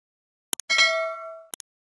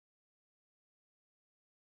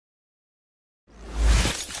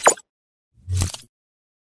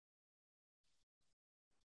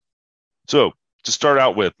So to start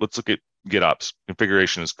out with, let's look at GitOps,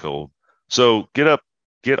 configuration as code. So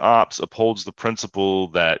GitOps upholds the principle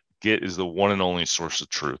that Git is the one and only source of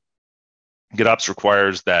truth. GitOps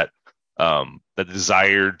requires that the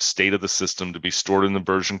desired state of the system to be stored in the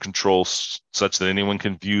version control such that anyone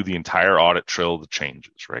can view the entire audit trail of the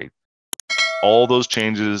changes, right? All those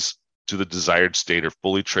changes to the desired state are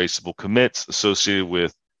fully traceable commits associated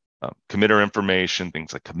with committer information,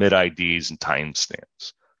 things like commit IDs and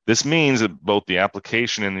timestamps. This means that both the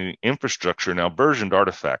application and the infrastructure are now versioned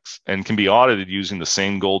artifacts and can be audited using the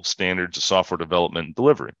same gold standards of software development and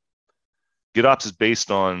delivery. GitOps is based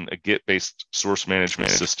on a Git-based source management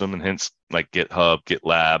system, and hence like GitHub,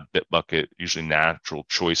 GitLab, Bitbucket, usually natural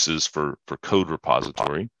choices for code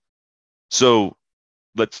repository. So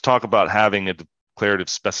let's talk about having a declarative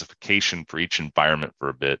specification for each environment for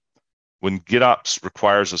a bit. When GitOps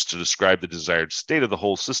requires us to describe the desired state of the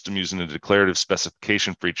whole system using a declarative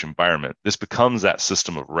specification for each environment, this becomes that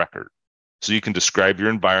system of record. So you can describe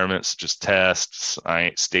your environment, such as tests,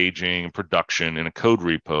 staging, and production in a code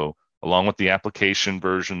repo, along with the application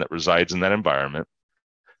version that resides in that environment.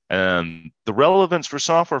 And the relevance for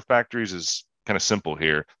software factories is kind of simple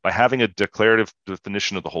here. By having a declarative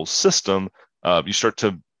definition of the whole system, you start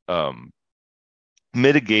to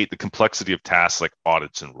mitigate the complexity of tasks like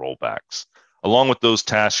audits and rollbacks. Along with those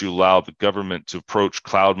tasks, you allow the government to approach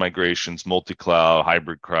cloud migrations, multi-cloud,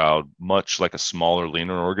 hybrid cloud, much like a smaller,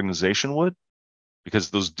 leaner organization would, because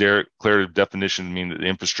those declarative definitions mean that the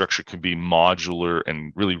infrastructure can be modular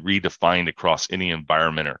and really redefined across any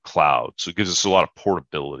environment or cloud. So it gives us a lot of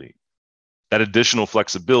portability. That additional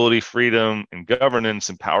flexibility, freedom, and governance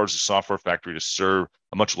empowers the software factory to serve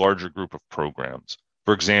a much larger group of programs.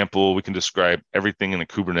 For example, we can describe everything in a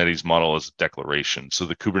Kubernetes model as a declaration. So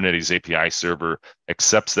the Kubernetes API server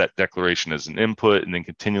accepts that declaration as an input and then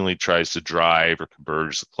continually tries to drive or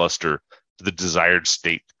converge the cluster to the desired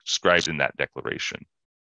state described in that declaration.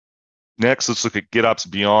 Next, let's look at GitOps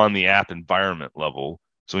beyond the app environment level.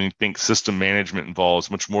 So when you think system management involves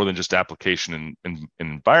much more than just application and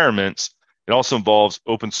environments, it also involves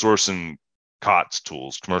open source and COTS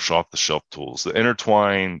tools, commercial off-the-shelf tools that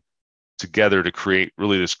intertwine together to create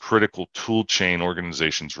really this critical tool chain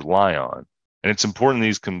organizations rely on. And it's important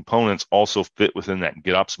these components also fit within that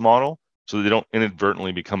GitOps model so that they don't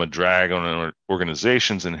inadvertently become a drag on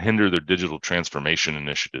organizations and hinder their digital transformation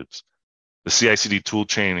initiatives. The CI/CD tool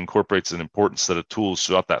chain incorporates an important set of tools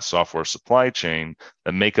throughout that software supply chain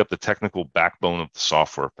that make up the technical backbone of the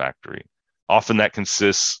software factory. Often that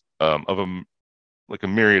consists of a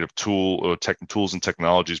myriad of tools and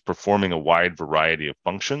technologies performing a wide variety of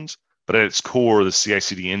functions. But at its core, the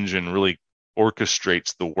CI/CD engine really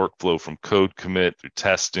orchestrates the workflow from code commit through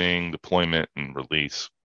testing, deployment, and release.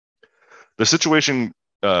 The situation,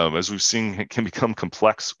 as we've seen, can become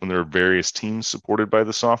complex when there are various teams supported by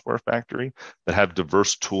the software factory that have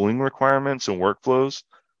diverse tooling requirements and workflows.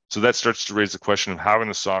 So that starts to raise the question of how can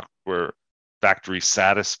the software factory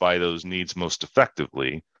satisfy those needs most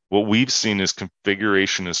effectively? What we've seen is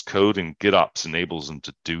configuration as code, and GitOps enables them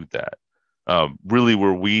to do that. Really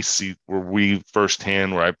where I've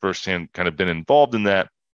firsthand kind of been involved in that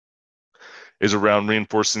is around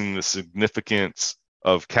reinforcing the significance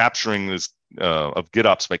of capturing this, of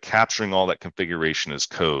GitOps by capturing all that configuration as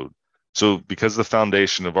code. So because the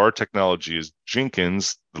foundation of our technology is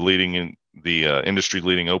Jenkins, the industry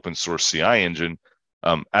leading open source CI engine,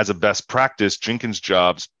 as a best practice, Jenkins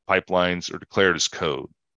jobs pipelines are declared as code.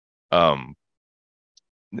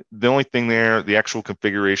 The only thing there, the actual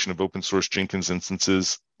configuration of open source Jenkins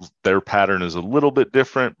instances, their pattern is a little bit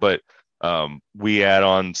different, but we add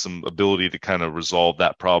on some ability to kind of resolve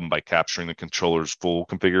that problem by capturing the controller's full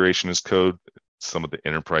configuration as code, some of the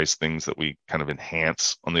enterprise things that we kind of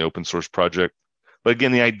enhance on the open source project. But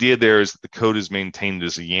again, the idea there is that the code is maintained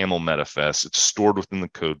as a YAML manifest. It's stored within the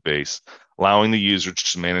code base, allowing the users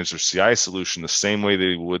to manage their CI solution the same way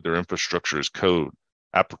they would their infrastructure as code.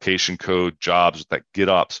 Application code, jobs with that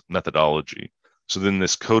GitOps methodology. So then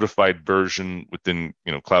this codified version within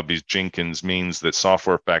cloud-based Jenkins means that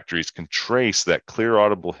software factories can trace that clear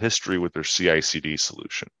auditable history with their CI/CD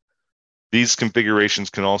solution. These configurations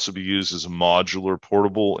can also be used as modular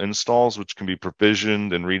portable installs, which can be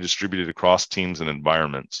provisioned and redistributed across teams and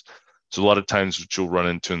environments. So a lot of times what you'll run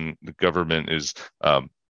into in the government is,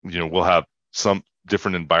 we'll have some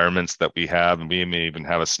different environments that we have, and we may even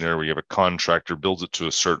have a scenario where you have a contractor builds it to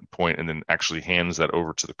a certain point and then actually hands that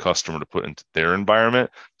over to the customer to put into their environment.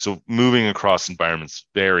 So moving across environments is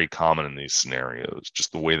very common in these scenarios,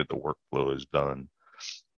 just the way that the workflow is done.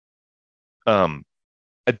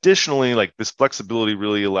 Additionally, like this flexibility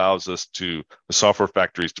really allows us the software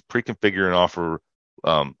factories to pre-configure and offer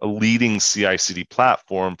a leading CI/CD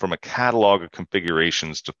platform from a catalog of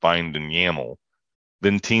configurations defined in YAML,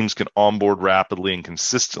 then teams can onboard rapidly and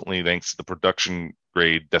consistently thanks to the production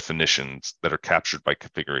grade definitions that are captured by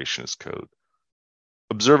configuration as code.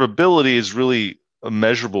 Observability is really a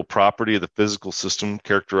measurable property of the physical system,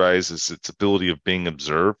 characterized as its ability of being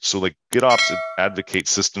observed. So like GitOps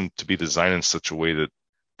advocates systems to be designed in such a way that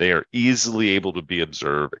they are easily able to be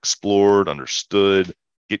observed, explored, understood.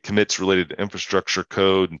 Git commits related to infrastructure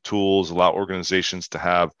code and tools allow organizations to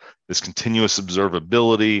have this continuous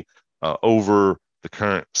observability over the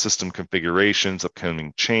current system configurations,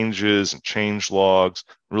 upcoming changes, and change logs,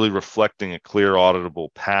 really reflecting a clear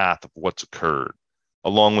auditable path of what's occurred.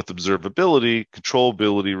 Along with observability,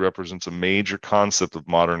 controllability represents a major concept of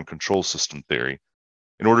modern control system theory.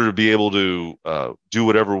 In order to be able to do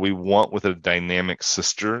whatever we want with a dynamic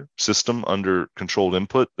system under controlled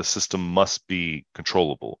input, the system must be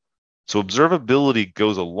controllable. So observability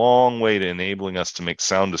goes a long way to enabling us to make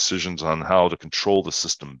sound decisions on how to control the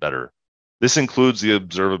system better. This includes the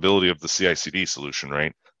observability of the CI/CD solution,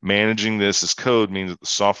 right? Managing this as code means that the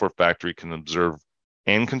software factory can observe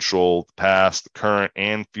and control the past, the current,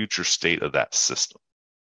 and future state of that system.